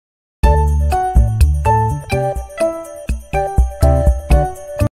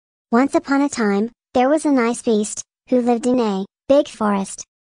Once upon a time, there was a nice beast, who lived in a big forest.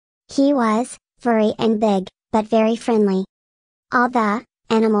 He was furry and big, but very friendly. All the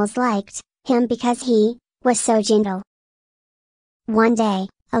animals liked him because he was so gentle. One day,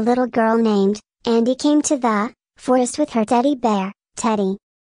 a little girl named Andy came to the forest with her teddy bear, Teddy.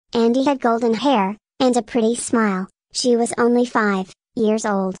 Andy had golden hair and a pretty smile. She was only 5 years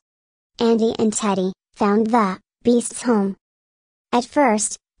old. Andy and Teddy found the beast's home. At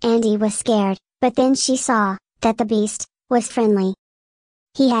first, Andy was scared, but then she saw that the beast was friendly.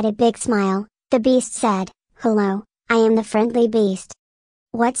 He had a big smile. The beast said, "Hello, I am the friendly beast."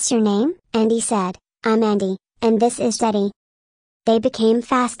 "What's your name?" Andy said. "I'm Andy, and this is Teddy." They became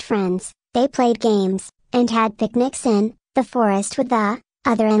fast friends. They played games, and had picnics in the forest with the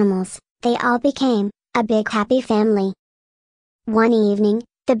other animals. They all became a big happy family. One evening,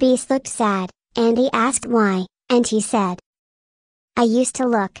 the beast looked sad. Andy asked why, and he said, "I used to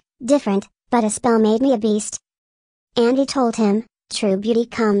look different, but a spell made me a beast." Andy told him, true beauty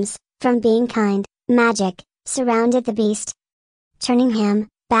comes from being kind. Magic surrounded the beast, turning him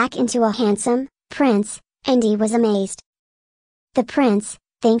back into a handsome prince. Andy was amazed. The prince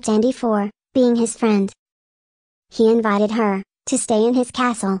thanked Andy for being his friend. He invited her to stay in his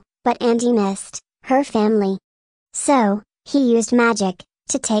castle, but Andy missed her family. So, he used magic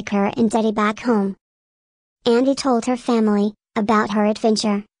to take her and Teddy back home. Andy told her family about her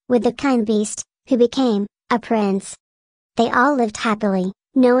adventure with the kind beast, who became a prince. They all lived happily,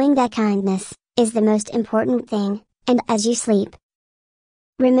 knowing that kindness is the most important thing. And as you sleep,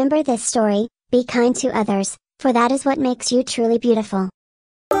 remember this story: be kind to others, for that is what makes you truly beautiful.